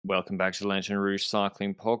Welcome back to the Lantern Rouge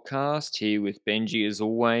Cycling Podcast. Here with Benji as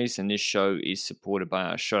always, and this show is supported by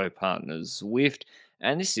our show partners Zwift,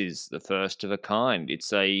 and this is the first of a kind.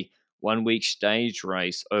 It's a 1 week stage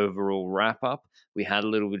race overall wrap up. We had a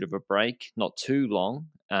little bit of a break, not too long.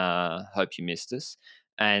 Hope you missed us.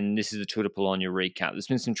 And this is the Tour de Polonia recap. There's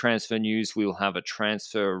been some transfer news. We will have a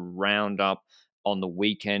transfer roundup on the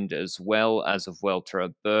weekend as well as of Vuelta a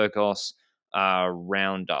Burgos.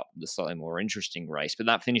 Round up the slightly more interesting race. But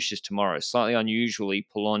that finishes tomorrow. Slightly unusually,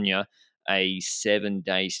 Polonia, a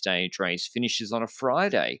 7-day stage race, finishes on a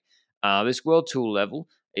Friday. This World Tour level,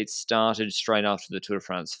 it started straight after the Tour de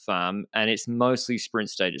France Femme, and it's mostly sprint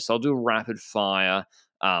stages. So I'll do a rapid fire.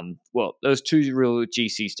 Those two real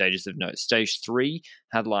GC stages of note. Stage 3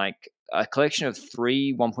 had like a collection of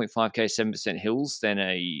three 1.5k 7% hills, then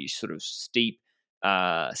a sort of steep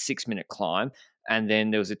 6-minute climb. And then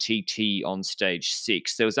there was a TT on stage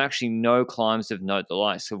 6. There was actually no climbs of note, the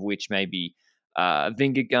likes of which maybe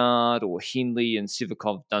Vingegaard or Hindley and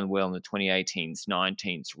Sivakov done well in the 2018s,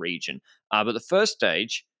 19s region. But the first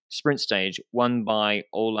stage, sprint stage, won by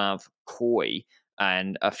Olav Koy,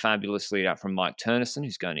 and a fabulous lead out from Mike Turnison,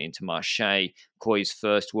 who's going into Marseille. Koy's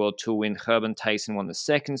first World Tour win. Herben Tayson won the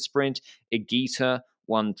second sprint. Egita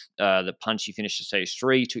won the punchy finish to stage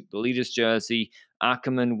 3, took the leader's jersey.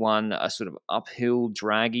 Ackermann won a sort of uphill,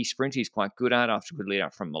 draggy sprint he's quite good at after a good lead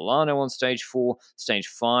out from Milano on stage 4. Stage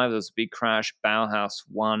 5, there was a big crash. Bauhaus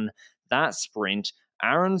won that sprint.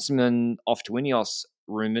 Arensman off to Ineos,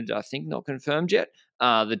 rumoured, I think not confirmed yet.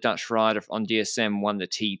 The Dutch rider on DSM won the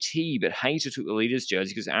TT, but Hayter took the leader's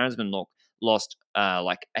jersey because Arensman lost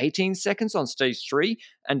like 18 seconds on stage 3,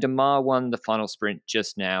 and Demar won the final sprint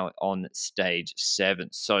just now on stage 7.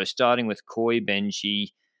 So starting with Koy,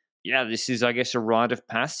 Benji, yeah, this is, I guess, a rite of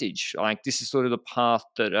passage. Like, this is sort of the path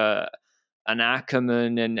that an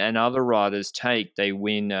Ackermann and other riders take. They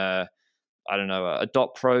win, a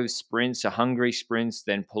Dot Pro sprints, a Hungary sprints,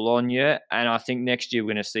 then Polonia. And I think next year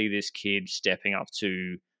we're going to see this kid stepping up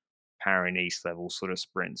to Paris-Nice level sort of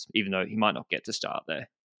sprints, even though he might not get to start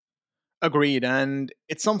there. Agreed. And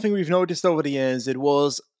it's something we've noticed over the years. It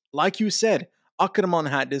was, like you said, Ackermann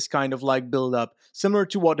had this kind of like build up, similar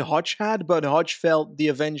to what Hodge had, but Hodge felt the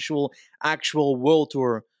eventual actual World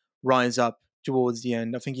Tour rise up towards the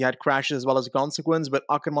end. I think he had crashes as well as a consequence, but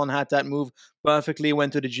Ackermann had that move perfectly,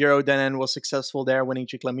 went to the Giro then and was successful there, winning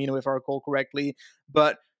Ciclamino, if I recall correctly.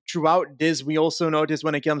 But throughout this, we also noticed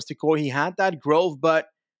when it comes to Koy, he had that growth, but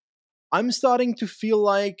I'm starting to feel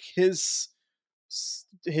like his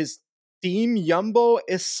team Jumbo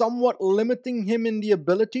is somewhat limiting him in the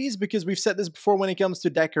abilities, because we've said this before when it comes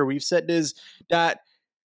to Decker. We've said this, that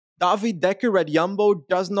David Decker at Jumbo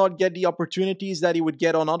does not get the opportunities that he would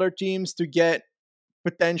get on other teams to get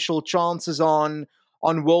potential chances on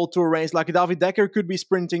World Tour race. Like David Decker could be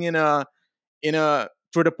sprinting in a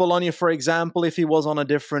Tour de Polonia, for example, if he was on a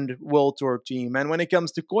different World Tour team. And when it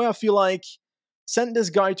comes to Koy, I feel like send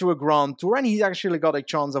this guy to a Grand Tour and he's actually got a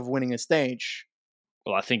chance of winning a stage.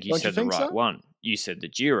 Well, I think you said the right one. You said the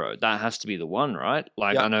Giro. That has to be the one, right?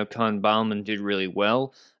 Like, I know Koen Bouwman did really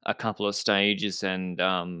well a couple of stages and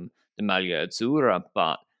the Maglia Azzurra,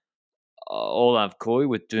 but Olav Koy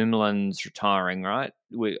with Dumoulin's retiring, right?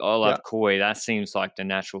 With Olav Koy, that seems like the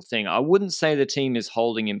natural thing. I wouldn't say the team is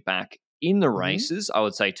holding him back in the races. I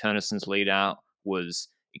would say Turnison's lead out was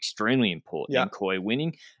extremely important in Koy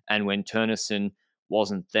winning. And when Turnison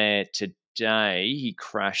wasn't there today, he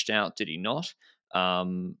crashed out, did he not?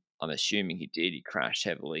 I'm assuming he did. He crashed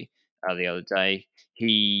heavily the other day.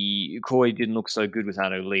 Koy didn't look so good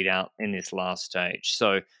without a lead out in this last stage.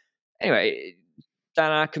 So anyway,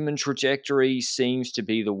 that Ackermann trajectory seems to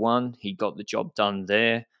be the one. He got the job done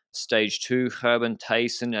there. Stage 2, Herben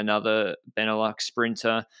Tayson, another Benelux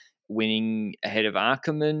sprinter, winning ahead of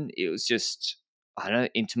Ackermann. It was just, I don't know,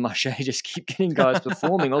 Intermarché just keep getting guys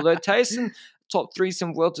performing. Although Tayson top 3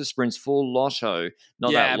 some Vuelta sprints for Lotto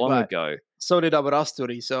not that long ago. So did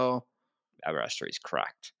Aberasturi, so... Aberasturi's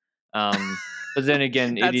cracked. But then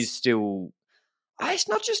again, it is still... It's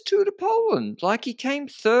not just Tour de Poland. Like, he came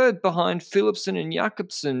third behind Philipsen and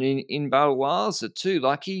Jakobsen in Baloise too.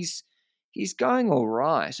 Like, he's going all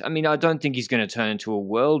right. I mean, I don't think he's going to turn into a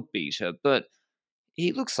world beater, but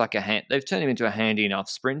he looks like they've turned him into a handy enough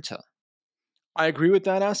sprinter. I agree with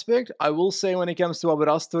that aspect. I will say when it comes to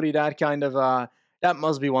Aberasturi, that kind of... that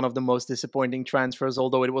must be one of the most disappointing transfers,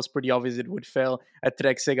 although it was pretty obvious it would fail at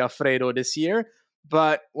Trek Segafredo this year.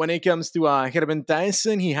 But when it comes to Herben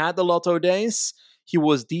Tayson, he had the Lotto days. He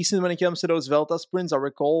was decent when it comes to those Vuelta sprints. I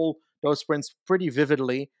recall those sprints pretty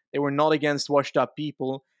vividly. They were not against washed-up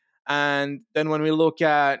people. And then when we look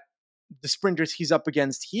at the sprinters he's up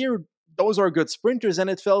against here, those are good sprinters. And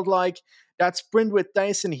it felt like that sprint with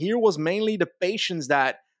Tyson here was mainly the patience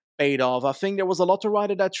that paid off. I think there was a lot of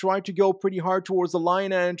rider that tried to go pretty hard towards the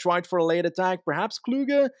line and tried for a late attack. Perhaps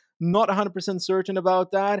Kluge, not 100% certain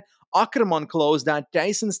about that. Ackerman closed that.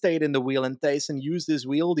 Tyson stayed in the wheel, and Tyson used his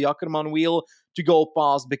wheel, the Ackerman wheel, to go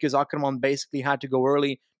past because Ackerman basically had to go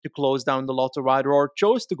early to close down the Lotto rider, or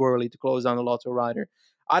chose to go early to close down the Lotto rider.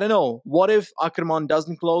 I don't know. What if Ackerman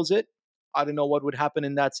doesn't close it? I don't know what would happen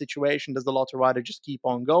in that situation. Does the Lotto rider just keep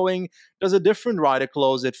on going? Does a different rider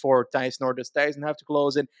close it for Tyson, or does Tyson have to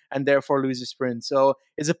close it and therefore lose a sprint? So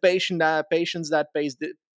it's a patience that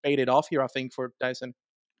paid it off here, I think, for Tyson.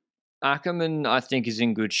 Ackerman, I think, is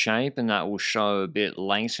in good shape, and that will show a bit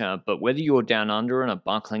later. But whether you're down under and are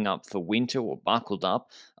buckling up for winter or buckled up,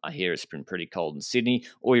 I hear it's been pretty cold in Sydney,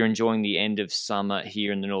 or you're enjoying the end of summer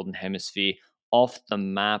here in the Northern Hemisphere, Off the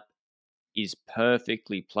Map is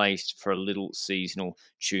perfectly placed for a little seasonal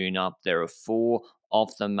tune up. There are 4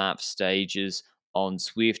 off the map stages on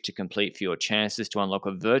Zwift to complete for your chances to unlock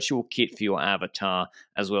a virtual kit for your avatar,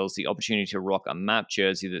 as well as the opportunity to rock a map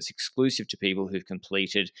jersey that's exclusive to people who've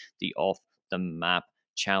completed the off the map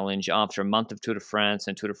challenge. After a month of Tour de France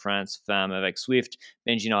and Tour de France Femme avec Zwift,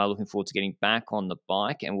 Benji and I are looking forward to getting back on the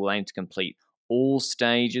bike, and we'll aim to complete all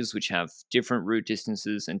stages, which have different route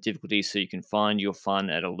distances and difficulties, so you can find your fun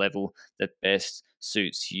at a level that best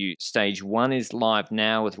suits you. Stage 1 is live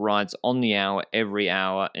now with rides on the hour every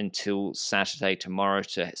hour until Saturday tomorrow.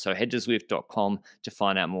 So head to Zwift.com to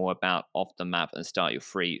find out more about Off the Map and start your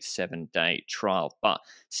free 7-day trial. But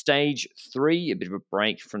stage 3, a bit of a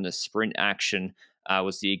break from the sprint action,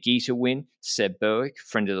 was the Agita win. Seb Berwick,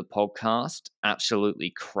 friend of the podcast,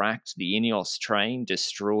 absolutely cracked the Ineos train,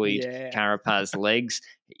 destroyed Carapaz's legs.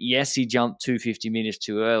 Yes, he jumped 250 meters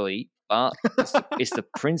too early, but it's the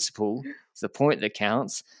principle, it's the point that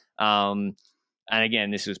counts. And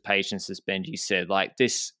again, this was patience, as Benji said. Like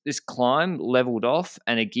this climb leveled off,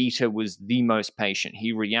 and Agita was the most patient.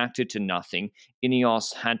 He reacted to nothing.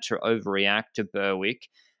 Ineos had to overreact to Berwick,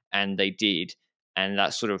 and they did, and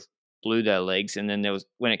that sort of blew their legs. And then there was,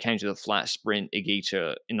 when it came to the flat sprint,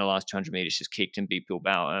 Agita in the last 200 meters just kicked and beat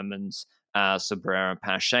Bilbao Ermans, Sobrera, and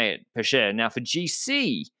Pacher. Now for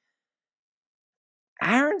GC,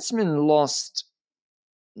 Aaronsman lost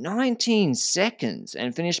 19 seconds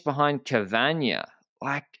and finished behind Cavagna,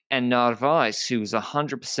 and Narvaez, who was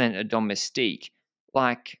 100% a domestique.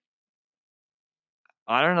 I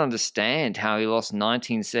don't understand how he lost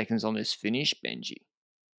 19 seconds on this finish, Benji.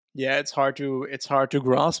 Yeah, it's hard to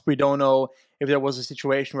grasp. We don't know if there was a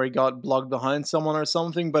situation where he got blocked behind someone or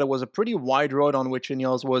something, but it was a pretty wide road on which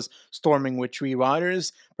Ineos was storming with 3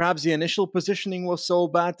 riders. Perhaps the initial positioning was so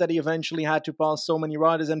bad that he eventually had to pass so many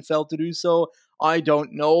riders and failed to do so. I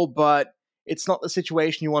don't know, but it's not the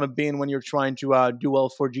situation you want to be in when you're trying to do well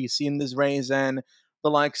for GC in this race. And the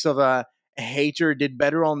likes of a Hater did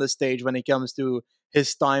better on the stage when it comes to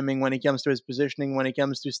his timing, when it comes to his positioning, when it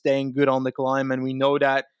comes to staying good on the climb. And we know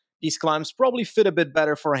that these climbs probably fit a bit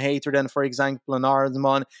better for a Hater than, for example, an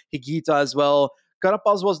Arendsman, Higuita as well.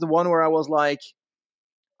 Carapaz was the one where I was like,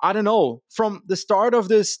 I don't know. From the start of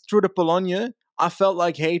this Tour de Pologne, I felt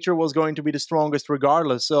like Hater was going to be the strongest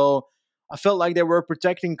regardless. So I felt like they were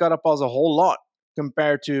protecting Carapaz a whole lot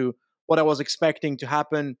compared to what I was expecting to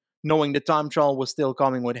happen, knowing the time trial was still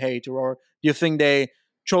coming with Hater. Or do you think they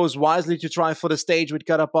chose wisely to try for the stage with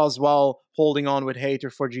Carapaz while holding on with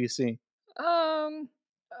Hater for GC?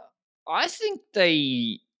 I think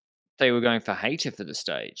they were going for Hater for the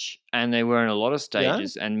stage, and they were in a lot of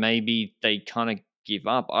stages, and maybe they kind of give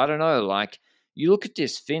up. I don't know. Like, you look at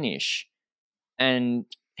this finish, and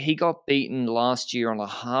he got beaten last year on a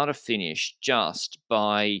harder finish just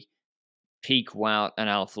by Peak Wout and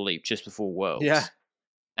Alaphilippe just before Worlds. Yeah.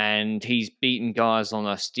 And he's beaten guys on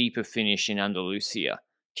a steeper finish in Andalusia,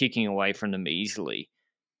 kicking away from them easily.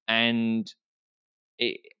 And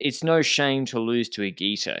it's no shame to lose to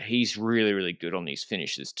Higuita. He's really, really good on these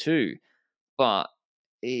finishes too. But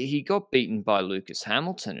he got beaten by Lucas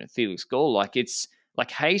Hamilton and Felix Gall. Like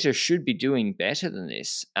Hater should be doing better than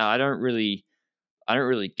this. I don't really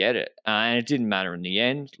get it. And it didn't matter in the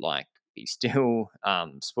end. Like, he still,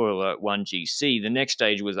 spoiler alert, won GC. The next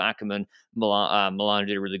stage was Ackerman. Milano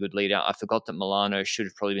did a really good lead out. I forgot that Milano should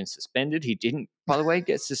have probably been suspended. He didn't, by the way,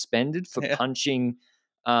 get suspended for punching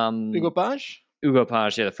Hugo Page? Hugo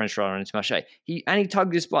Page, the French rider on Intermarché. He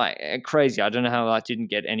tugged his bike. Crazy. I don't know how that didn't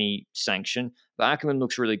get any sanction. But Ackerman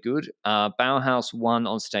looks really good. Bauhaus won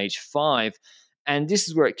on stage 5. And this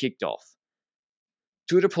is where it kicked off.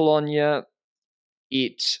 Tour de Pologne,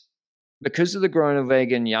 because of the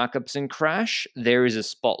Groenewegen Jakobsen crash, there is a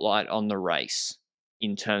spotlight on the race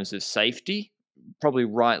in terms of safety. probably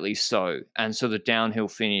rightly so. And so the downhill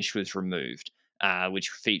finish was removed, which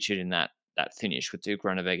featured in that finish with the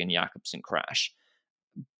Groenewegen and Jakobsen crash.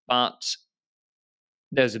 But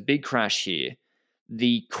there's a big crash here.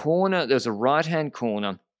 The corner, there's a right-hand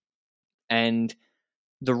corner, and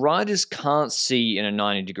the riders can't see in a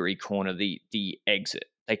 90-degree corner the exit.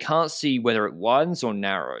 They can't see whether it widens or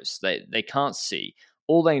narrows. They can't see.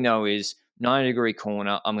 All they know is 90-degree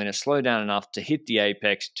corner, I'm going to slow down enough to hit the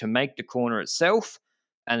apex to make the corner itself,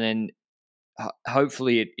 and then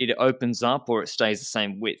hopefully it opens up or it stays the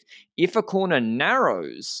same width. If a corner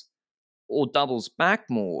narrows or doubles back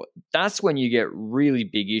more, that's when you get really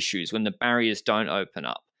big issues, when the barriers don't open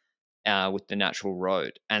up with the natural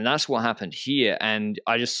road. And that's what happened here. And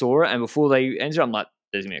I just saw it, and before they ended, I'm like,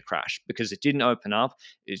 there's going to be a crash, because it didn't open up.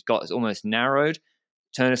 It's almost narrowed.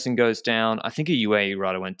 Turnison goes down. I think a UAE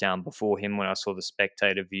rider went down before him when I saw the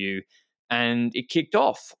spectator view. And it kicked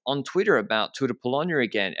off on Twitter about Tour de Pologne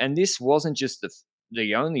again. And this wasn't just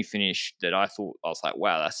the only finish that I thought, I was like,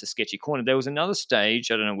 wow, that's a sketchy corner. There was another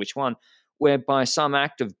stage, I don't know which one, where by some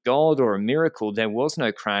act of God or a miracle, there was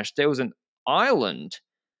no crash. There was an island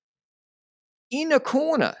in a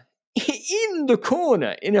corner, in the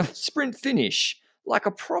corner, in a sprint finish, like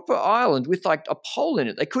a proper island with like a pole in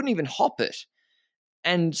it. They couldn't even hop it.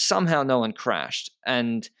 And somehow no one crashed.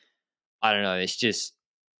 And I don't know, it's just,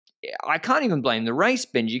 I can't even blame the race,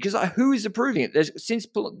 Benji, because who is approving it?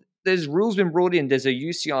 There's rules been brought in. There's a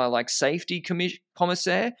UCI like safety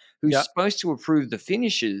commissaire who's supposed to approve the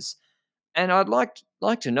finishes, and I'd like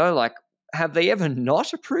to know, like, have they ever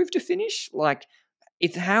not approved a finish? Like,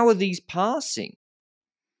 how are these passing?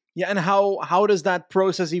 Yeah, and how does that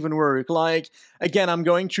process even work? Like, again, I'm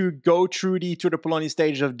going to go through the Tour de Pologne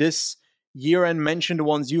stage of this year and mention the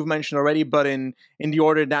ones you've mentioned already, but in the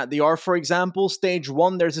order that they are. For example, stage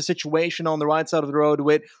 1, there's a situation on the right side of the road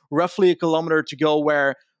with roughly a kilometer to go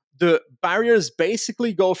where the barriers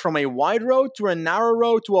basically go from a wide road to a narrow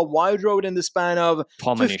road to a wide road in the span of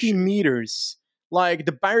 50 meters. Like,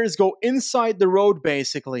 the barriers go inside the road,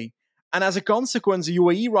 basically. And as a consequence, a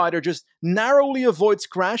UAE rider just narrowly avoids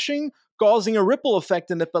crashing, causing a ripple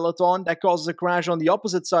effect in the peloton that causes a crash on the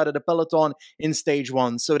opposite side of the peloton in stage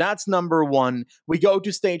 1. So that's number 1. We go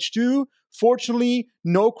to stage 2. Fortunately,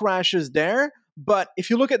 no crashes there. But if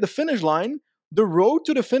you look at the finish line, the road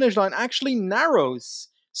to the finish line actually narrows.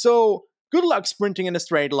 So good luck sprinting in a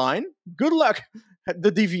straight line. Good luck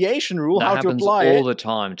the deviation rule, how to apply it. That happens all the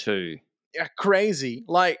time too. Yeah, crazy.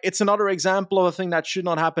 Like, it's another example of a thing that should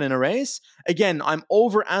not happen in a race. Again, I'm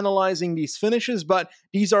over-analyzing these finishes, but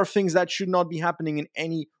these are things that should not be happening in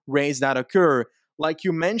any race that occur. Like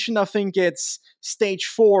you mentioned, I think it's stage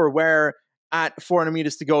 4, where at 400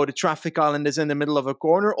 meters to go, the traffic island is in the middle of a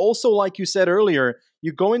corner. Also, like you said earlier,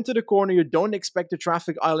 you go into the corner, you don't expect the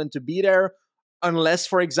traffic island to be there, unless,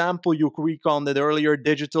 for example, you reconned it earlier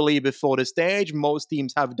digitally before the stage. Most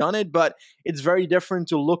teams have done it, but it's very different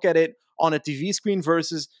to look at it on a TV screen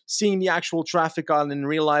versus seeing the actual traffic island in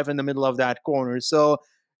real life in the middle of that corner. So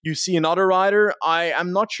you see another rider,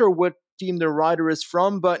 I'm not sure what team the rider is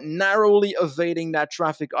from, but narrowly evading that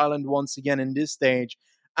traffic island once again in this stage.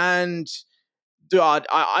 And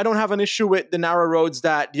I don't have an issue with the narrow roads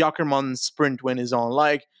that the Ackermann sprint win is on.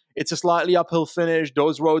 Like, it's a slightly uphill finish.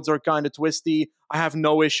 Those roads are kind of twisty. I have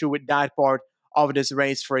no issue with that part of this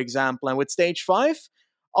race, for example. And with stage 5,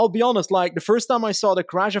 I'll be honest, like, the first time I saw the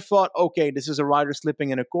crash, I thought, okay, this is a rider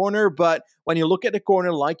slipping in a corner. But when you look at the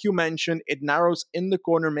corner, like you mentioned, it narrows in the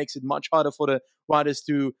corner, makes it much harder for the riders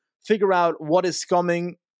to figure out what is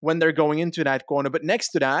coming when they're going into that corner. But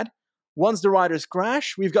next to that, once the riders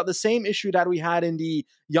crash, we've got the same issue that we had in the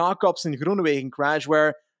Jakobsen Groenewegen crash,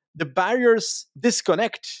 where the barriers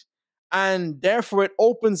disconnect, and therefore it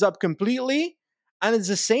opens up completely. And it's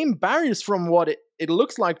the same barriers from what it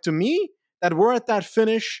looks like to me that were at that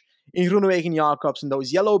finish in Groenewegen Jakobsen.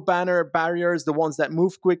 Those yellow banner barriers, the ones that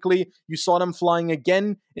move quickly, you saw them flying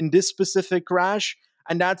again in this specific crash.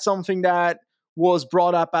 And that's something that was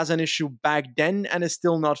brought up as an issue back then and is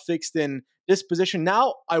still not fixed in this position.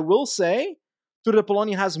 Now, I will say, Tour de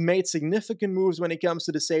Pologne has made significant moves when it comes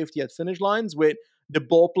to the safety at finish lines with the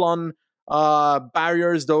Ballplan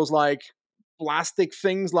barriers, those like plastic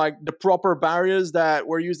things, like the proper barriers that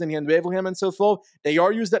were used in the Wevelgem and so forth. They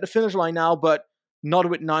are used at the finish line now, but not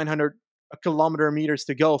with 900 kilometer meters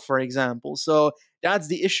to go, for example. So that's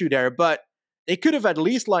the issue there. But they could have at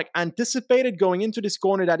least like anticipated going into this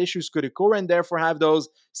corner that issues could occur and therefore have those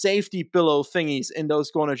safety pillow thingies in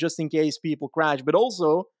those corners just in case people crash. But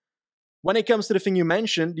also, when it comes to the thing you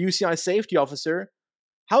mentioned, the UCI safety officer,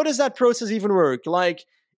 how does that process even work? Like,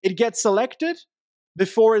 it gets selected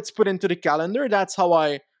before it's put into the calendar. That's how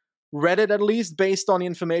I read it at least based on the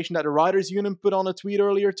information that the Riders Union put on a tweet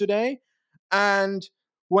earlier today. And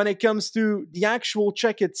when it comes to the actual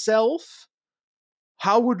check itself,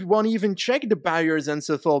 how would one even check the barriers and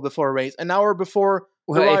so forth before a race? An hour before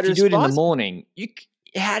the Well, if you riders do it in the pass? morning,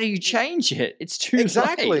 how do you change it? It's too late.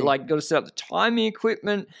 Exactly. Like, got to set up the timing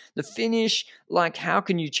equipment, the finish. Like, how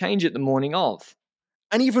can you change it the morning of?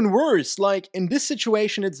 And even worse, like in this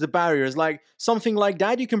situation, it's the barriers. Like something like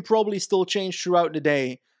that, you can probably still change throughout the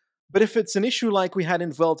day. But if it's an issue like we had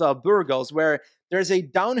in Vuelta a Burgos, where there's a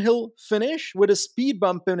downhill finish with a speed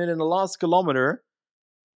bump in it in the last kilometer,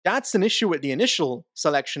 that's an issue with the initial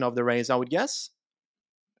selection of the race, I would guess.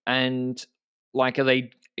 And like,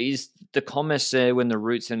 is the commissaire, when the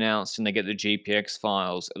route's announced and they get the GPX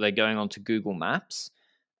files, are they going onto Google Maps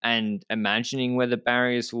and imagining where the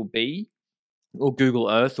barriers will be? Or Google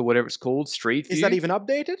Earth or whatever it's called, Street View? Is that even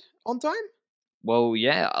updated on time? Well,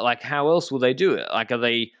 yeah. Like, how else will they do it? Like, are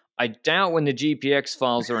they? I doubt when the GPX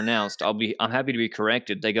files are announced, I'm happy to be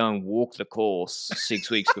corrected. They go and walk the course 6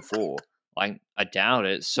 weeks before. Like, I doubt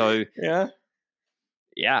it. So Yeah.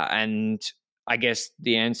 yeah, and I guess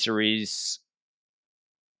the answer is,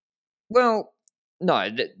 well, no.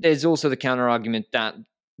 There's also the counter argument that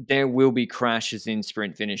there will be crashes in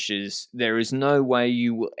sprint finishes. There is no way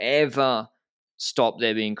you will ever stop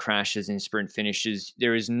there being crashes in sprint finishes.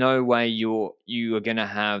 There is no way you are going to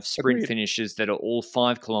have sprint Agreed. finishes that are all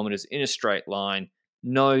 5 kilometers in a straight line,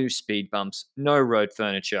 no speed bumps, no road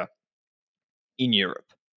furniture in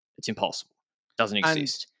Europe. It's impossible. It doesn't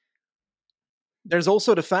exist. There's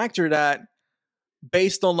also the factor that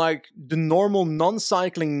based on like the normal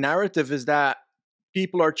non-cycling narrative is that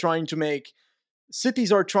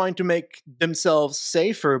cities are trying to make themselves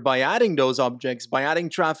safer by adding those objects, by adding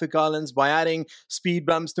traffic islands, by adding speed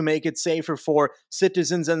bumps to make it safer for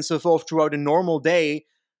citizens and so forth throughout a normal day.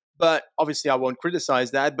 But obviously I won't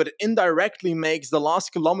criticize that, but it indirectly makes the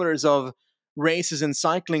last kilometers of races in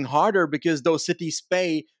cycling harder because those cities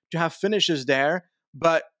pay to have finishes there,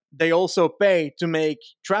 but they also pay to make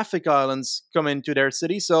traffic islands come into their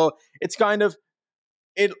city. So it's kind of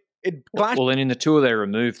it clashes. Well, then in the tour they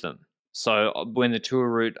remove them. So when the tour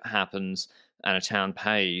route happens and a town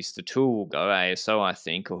pays, the tour will go, ASO, I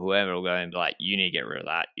think, or whoever will go and be like, you need to get rid of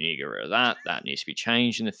that, you need to get rid of that, that needs to be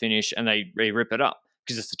changed in the finish, and they rip it up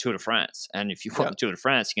because it's the Tour de France. And if you want the Tour de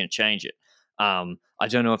France, you're going to change it. I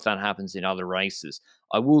don't know if that happens in other races.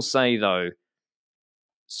 I will say, though,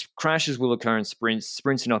 crashes will occur in sprints.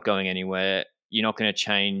 Sprints are not going anywhere. You're not going to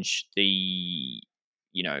change the,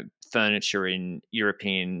 furniture in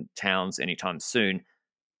European towns anytime soon.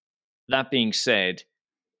 That being said,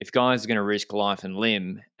 if guys are going to risk life and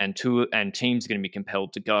limb and teams are going to be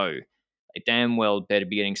compelled to go, they damn well better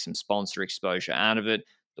be getting some sponsor exposure out of it.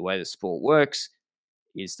 The way the sport works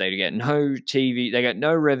is they get no TV, they get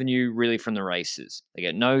no revenue really from the races. They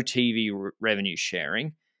get no TV revenue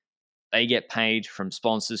sharing. They get paid from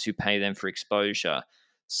sponsors who pay them for exposure.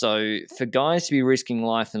 So for guys to be risking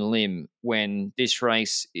life and limb when this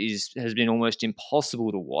race has been almost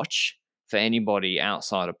impossible to watch for anybody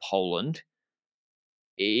outside of Poland,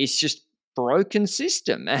 it's just broken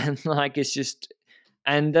system. And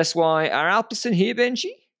and that's why, are Alpecin here,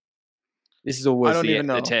 Benji? This is always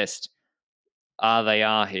the test. They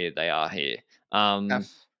are here. They are here. Are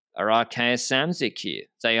Arkea Samsic here?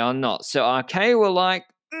 They are not. So Arkea were like,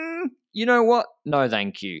 you know what? No,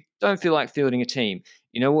 thank you. Don't feel like fielding a team.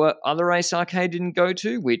 You know what other race Arkea didn't go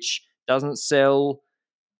to, which doesn't sell,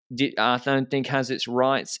 I don't think has its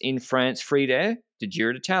rights in France free to air? The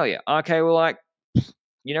Giro d'Italia. Arkea were like,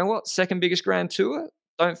 you know what? Second biggest Grand Tour?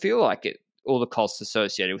 Don't feel like it. All the costs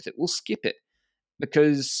associated with it. We'll skip it.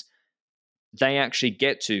 Because they actually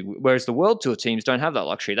get to, whereas the World Tour teams don't have that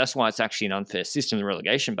luxury. That's why it's actually an unfair system, the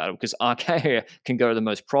relegation battle, because Arkea can go to the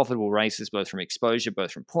most profitable races, both from exposure,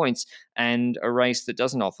 both from points, and a race that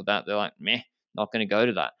doesn't offer that, they're like, meh, not going to go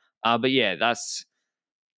to that. But yeah, that's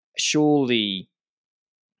surely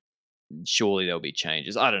there'll be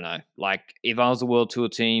changes. I don't know. Like, if I was a World Tour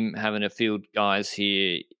team having to field guys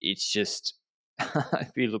here, it's just,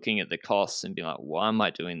 I'd be looking at the costs and be like, why am I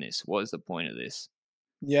doing this? What is the point of this?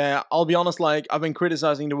 Yeah, I'll be honest, like, I've been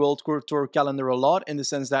criticizing the World Tour calendar a lot in the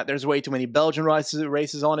sense that there's way too many Belgian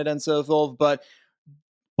races on it and so forth, but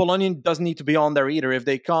Polonia doesn't need to be on there either. If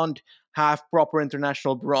they can't have proper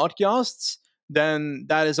international broadcasts, then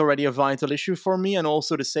that is already a vital issue for me, and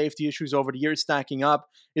also the safety issues over the years stacking up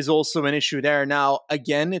is also an issue there. Now,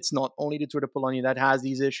 again, it's not only the Tour de Polonia that has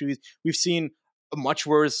these issues. We've seen a much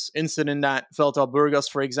worse incident at Vuelta a Burgos,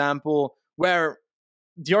 for example, where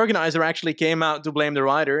the organizer actually came out to blame the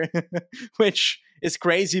rider, which is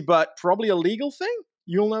crazy, but probably a legal thing.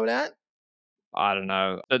 You'll know that. I don't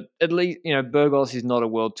know. But at least, Burgos is not a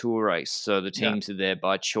world tour race, so the Yeah. teams are there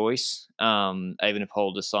by choice. Even if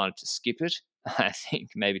Hole decided to skip it, I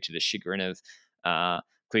think maybe to the chagrin of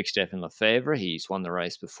Quick-Step and Lefebvre. He's won the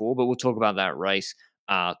race before, but we'll talk about that race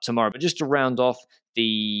tomorrow. But just to round off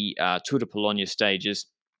the Tour de Polonia stages,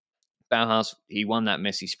 Bauhaus, he won that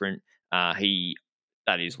messy sprint. He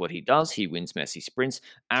That is what he does. He wins messy sprints.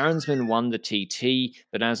 Arensman won the TT,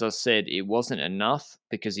 but as I said, it wasn't enough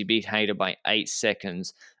because he beat Hayter by 8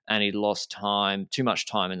 seconds and he lost time, too much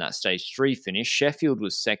time in that stage 3 finish. Sheffield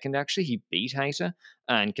was second, actually. He beat Hayter,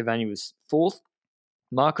 and Cavani was fourth.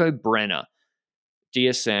 Marco Brenner,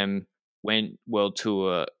 DSM, went World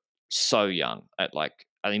Tour so young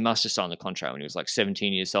he must have signed the contract when he was like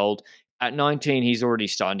 17 years old. At 19, he's already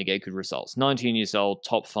starting to get good results. 19 years old,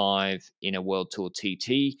 top 5 in a World Tour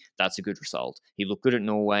TT. That's a good result. He looked good at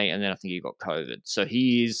Norway, and then I think he got COVID. So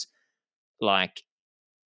he is like,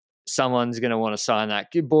 someone's going to want to sign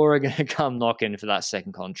that. Bora going to come knocking for that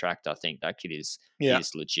second contract. I think that kid is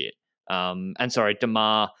legit. And sorry,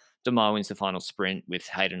 Demar wins the final sprint with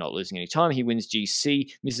Hayter not losing any time. He wins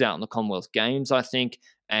GC, misses out on the Commonwealth Games, I think.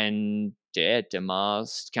 And yeah,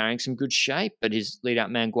 Demar's carrying some good shape, but his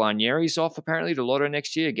lead-out man Guarnieri's off apparently to Lotto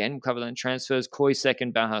next year. Again, we'll cover that in transfers. Coy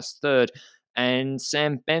second, Bauhaus third. And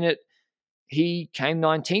Sam Bennett, he came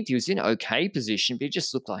 19th. He was in okay position, but he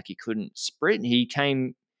just looked like he couldn't sprint.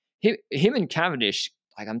 Him and Cavendish,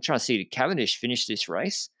 like I'm trying to see, did Cavendish finish this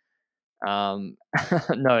race? No,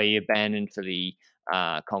 he abandoned for the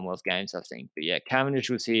Commonwealth Games, I think. But yeah, Cavendish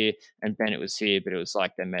was here and Bennett was here, but it was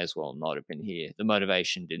like they may as well not have been here. The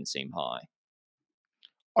motivation didn't seem high.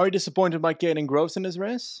 Are you disappointed by Caden Groves in this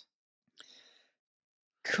race?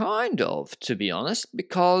 Kind of, to be honest,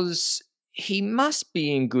 because he must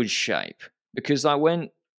be in good shape. Because I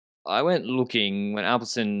went looking when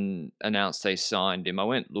Alpecin announced they signed him. I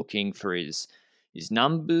went looking for his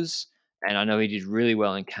numbers, and I know he did really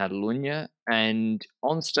well in Catalunya. And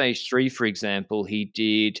on stage 3, for example, he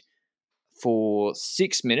did for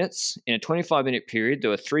 6 minutes in a 25-minute period. There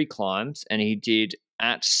were 3 climbs, and he did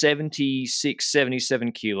at 76,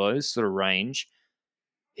 77 kilos sort of range.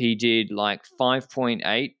 He did like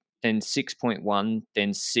 5.8, then 6.1,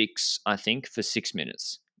 then 6, I think, for 6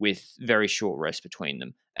 minutes with very short rest between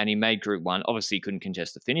them. And he made Group 1. Obviously, he couldn't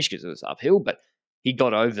contest the finish because it was uphill, but he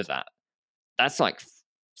got over that. That's like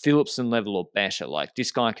Philipsen level or better. Like,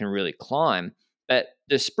 this guy can really climb. But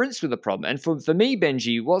the sprints were the problem. And for me,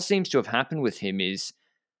 Benji, what seems to have happened with him is,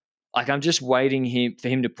 like, I'm just waiting for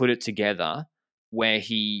him to put it together where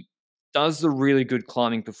he does the really good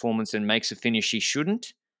climbing performance and makes a finish he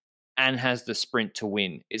shouldn't, and has the sprint to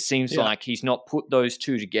win. It seems like he's not put those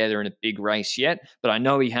two together in a big race yet, but I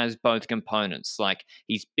know he has both components. Like,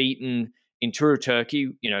 he's beaten in Tour of Turkey,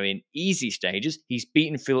 in easy stages, he's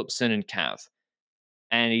beaten Philipsen and Cav.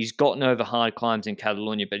 And he's gotten over hard climbs in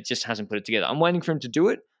Catalonia, but it just hasn't put it together. I'm waiting for him to do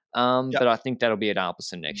it, but I think that'll be at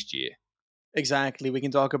Alpecin next year. Exactly. We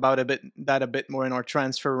can talk about a bit more in our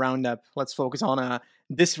transfer roundup. Let's focus on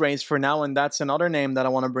this race for now, and that's another name that I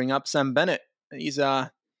want to bring up, Sam Bennett. He's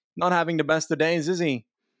not having the best of days, is he?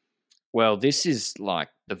 Well, this is like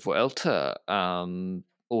the Vuelta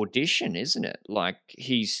audition, isn't it? Like,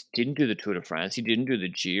 he didn't do the Tour de France, he didn't do the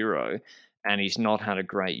Giro, and he's not had a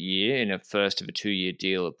great year in a first of a 2-year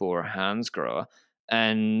deal at Bora Hansgrohe.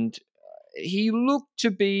 And he looked to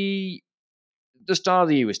be, the start of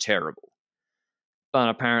the year was terrible. But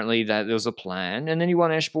apparently that there was a plan. And then he won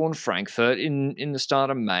Eschborn Frankfurt in the start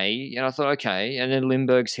of May. And I thought, okay. And then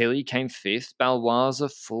Limburg's Hilly came 5th. Baloise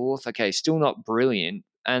 4th. Okay, still not brilliant.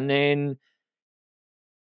 And then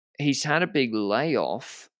he's had a big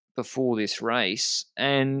layoff before this race.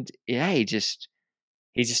 And yeah, he just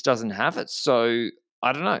doesn't have it. So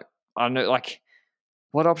I don't know. Like,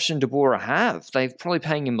 what option do Bora have? They're probably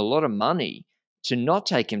paying him a lot of money to not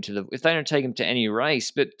take him if they don't take him to any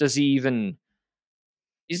race. But does he even...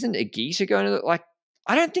 Isn't Agita going to... Like,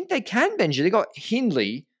 I don't think they can, Benji. They got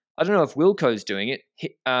Hindley. I don't know if Wilco's doing it.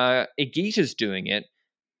 Agita's doing it.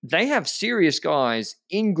 They have serious guys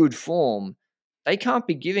in good form. They can't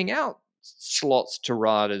be giving out slots to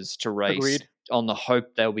riders to race. Agreed. On the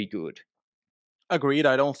hope they'll be good. Agreed.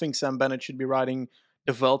 I don't think Sam Bennett should be riding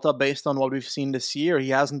the Vuelta based on what we've seen this year. He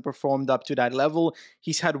hasn't performed up to that level.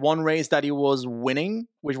 He's had one race that he was winning,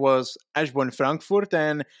 which was Eschborn Frankfurt,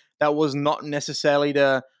 and that was not necessarily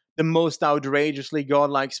the most outrageously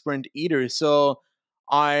godlike sprint either. So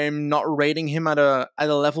I'm not rating him at a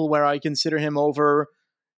level where I consider him over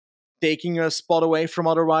taking a spot away from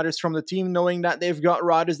other riders from the team, knowing that they've got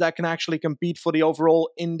riders that can actually compete for the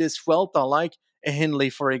overall in this Vuelta, like a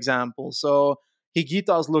Hindley, for example. So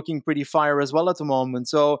Higita's looking pretty fire as well at the moment,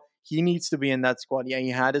 so he needs to be in that squad. Yeah, he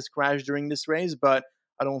had his crash during this race, but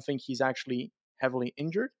I don't think he's actually heavily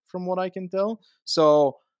injured from what I can tell.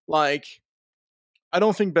 So, like, I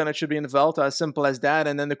don't think Bennett should be in the Vuelta, as simple as that.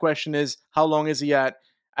 And then the question is, how long is he at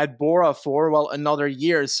Bora for? Well, another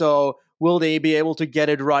year. So will they be able to get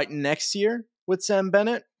it right next year with Sam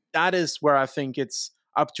Bennett? That is where I think it's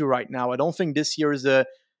up to right now. I don't think this year is the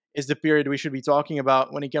period we should be talking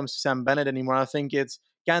about when it comes to Sam Bennett anymore. I think it's,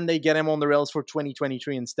 can they get him on the rails for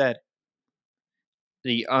 2023 instead?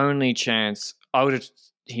 The only chance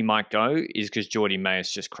he might go is because Jordi Mayes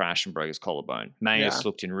just crashed and broke his collarbone. Mayes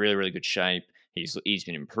looked in really, really good shape. He's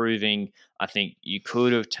been improving. I think you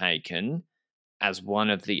could have taken as one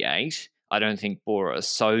of the 8. I don't think Bora is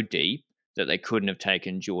so deep that they couldn't have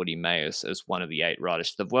taken Jordi Mayes as one of the 8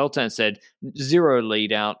 riders to the Vuelta and said, 0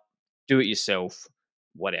 lead out, do it yourself,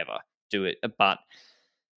 whatever, do it. But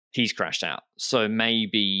he's crashed out. So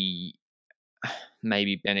maybe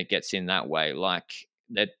Bennett gets in that way. Like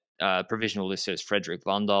that provisional list says Frederick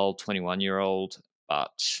Vundal, 21-year-old,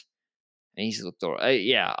 but he's looked all right.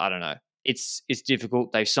 Yeah, I don't know. It's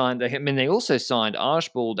difficult. They also signed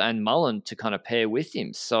Archibald and Mullen to kind of pair with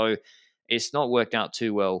him. So it's not worked out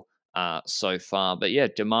too well so far. But yeah,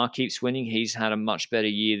 Demar keeps winning. He's had a much better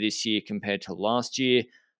year this year compared to last year.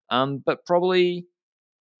 But probably,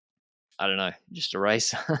 I don't know, just a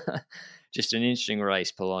race. Just an interesting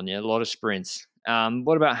race, Polonia. A lot of sprints.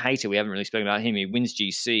 What about Hayter? We haven't really spoken about him. He wins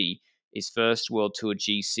GC, his first World Tour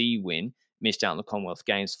GC win. Missed out on the Commonwealth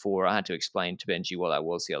Games for. I had to explain to Benji what that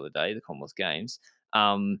was the other day, the Commonwealth Games.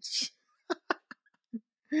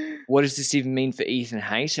 What does this even mean for Ethan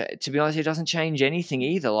Hayter? To be honest, it doesn't change anything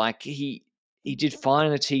either. Like he did fine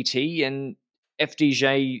in the TT, and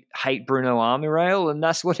FDJ hate Bruno Armirail, and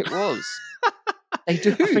that's what it was. They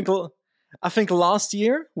do. I think last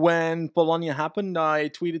year when Polonia happened, I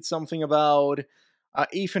tweeted something about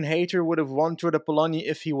Ethan Hayter would have won Tour de Polonia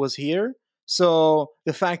if he was here. So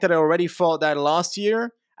the fact that I already thought that last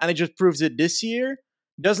year and it just proves it this year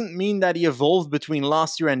doesn't mean that he evolved between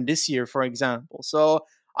last year and this year, for example. So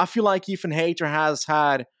I feel like Ethan Hayter has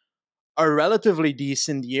had a relatively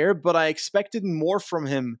decent year, but I expected more from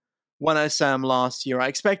him when I saw him last year. I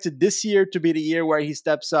expected this year to be the year where he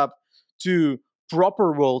steps up to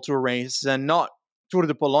proper World Tour races and not Tour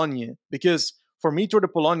de Polonia, because for me, Tour de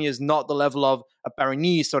Polonia is not the level of a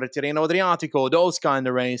Paris-Nice or a Tirreno Adriatico, those kind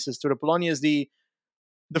of races. Tour de Polonia is the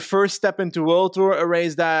first step into World Tour, a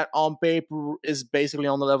race that on paper is basically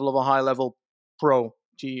on the level of a high-level pro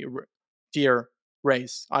tier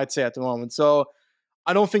race, I'd say at the moment. So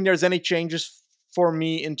I don't think there's any changes for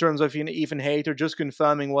me in terms of even Hayter, just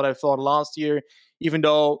confirming what I thought last year, even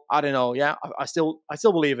though, I don't know, yeah, I still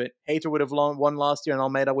believe it. Hayter would have won last year and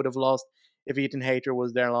Almeida would have lost if Ethan Hayter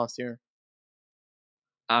was there last year.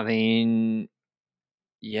 I mean,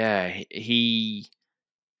 yeah,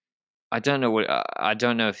 I don't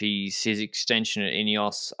know if he's his extension at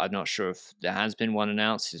Ineos. I'm not sure if there has been one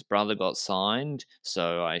announced. His brother got signed,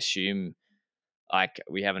 so I assume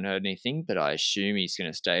we haven't heard anything, but I assume he's going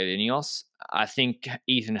to stay at Ineos. I think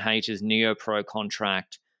Ethan Hayter's Neo Pro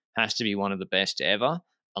contract has to be one of the best ever,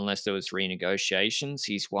 unless there was renegotiations.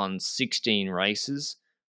 He's won 16 races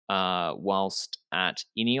whilst at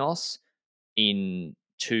Ineos in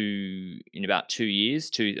about 2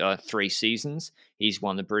 years, 3 seasons. He's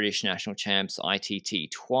won the British National Champs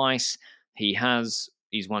ITT twice.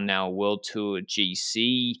 He's won now a World Tour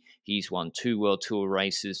GC. He's won 2 World Tour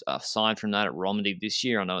races aside from that at Romandy this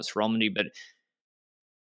year. I know it's Romandy, but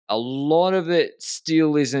a lot of it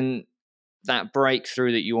still isn't that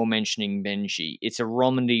breakthrough that you're mentioning, Benji. It's a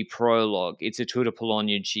Romandy prologue. It's a Tour de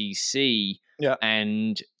Polonia GC. Yeah.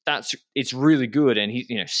 And it's really good. And he's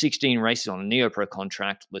 16 races on a Neopro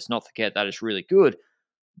contract. Let's not forget that is really good.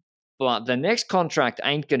 But the next contract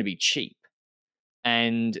ain't going to be cheap.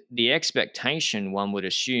 And the expectation, one would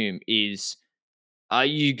assume, is, are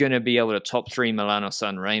you going to be able to top 3 Milano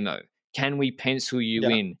San Remo? Can we pencil you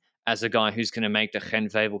in as a guy who's going to make the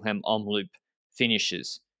Gent-Wevelgem Omloop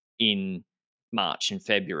finishes in March and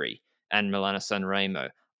February and Milano San Remo?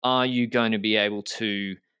 Are you going to be able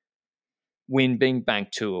to win Bing Bang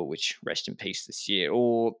Tour, which rest in peace this year?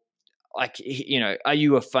 Or, are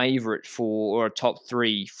you a favorite or a top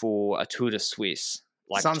 3 for a Tour de Suisse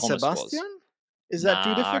like San Thomas Sebastian? was? Is that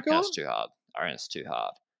too difficult? That's too hard. I reckon it's too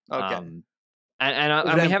hard. Okay.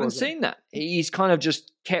 And we haven't seen that. He's kind of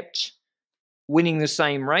just kept winning the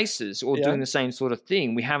same races or doing the same sort of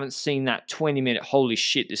thing. We haven't seen that 20-minute, holy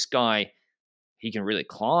shit, this guy, he can really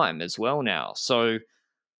climb as well now. So,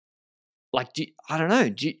 I don't know.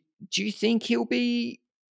 Do you think he'll be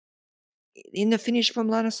in the finish from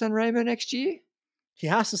Milano San Remo next year? he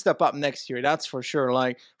has to step up next year. That's for sure.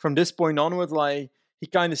 Like from this point onward, like he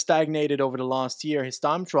kind of stagnated over the last year. His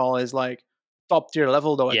time trial is like top tier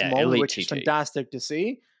level though at the Yeah, moment, elite which is TT. fantastic to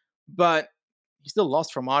see. But he still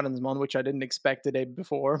lost from Ardensmon, which I didn't expect the day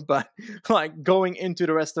before. But like going into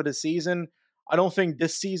the rest of the season, I don't think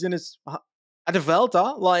this season is at the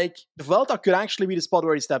Velta. Like the Velta could actually be the spot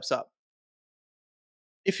where he steps up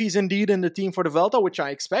if he's indeed in the team for the Velta, which I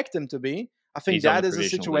expect him to be. I think He's on the that is a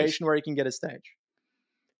provisional list. situation where he can get a stage.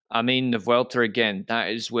 I mean, the Vuelta again, that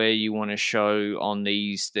is where you want to show on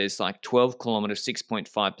these. There's like 12 kilometers,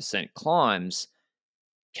 6.5% climbs.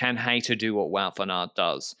 Can Hayter do what Wout van Aert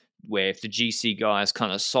does? Where if the GC guys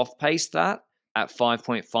kind of soft pace that at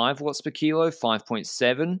 5.5 watts per kilo,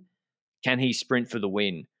 5.7, can he sprint for the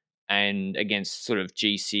win? And against sort of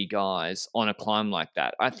GC guys on a climb like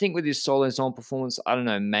that, I think with his solo zone performance, I don't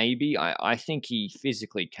know, maybe. I think he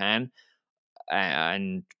physically can,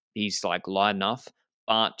 and he's like light enough,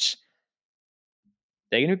 but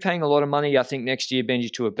they're going to be paying a lot of money, I think, next year,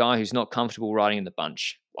 Benji, to a guy who's not comfortable riding in the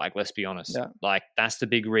bunch. Like, let's be honest. Yeah. Like, that's the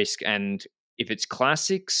big risk. And if it's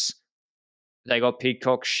classics, they got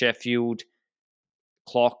Peacock, Sheffield,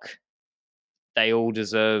 Clock. They all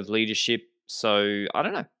deserve leadership. So, I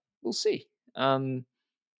don't know. We'll see.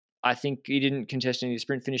 I think he didn't contest any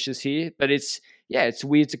sprint finishes here, but it's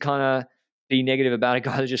weird to kind of be negative about a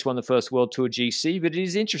guy that just won the first World Tour GC, but it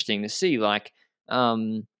is interesting to see, like,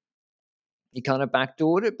 he kind of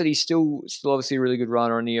backdoored it, but he's still obviously a really good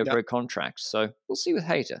rider on the Evo contract. So we'll see with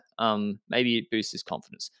Hayter. Maybe it boosts his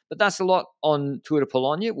confidence. But that's a lot on Tour de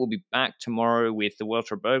Polonia. We'll be back tomorrow with the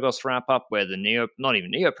Vuelta a Burgos wrap up, where the not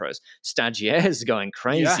even Neopros, Stagiaires are going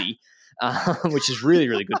crazy, which is really,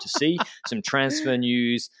 really good to see. Some transfer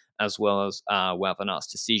news, as well as Wout van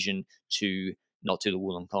Aert's decision to not do the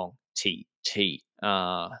Wollongong TT,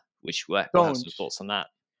 which we'll have some thoughts on that.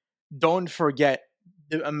 Don't forget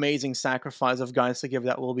the amazing sacrifice of guys to give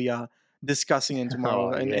that we'll be discussing in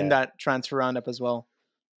tomorrow in that transfer roundup as well.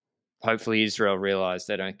 Hopefully Israel realize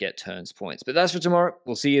they don't get turns points. But that's for tomorrow.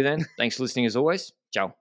 We'll see you then. Thanks for listening as always. Ciao.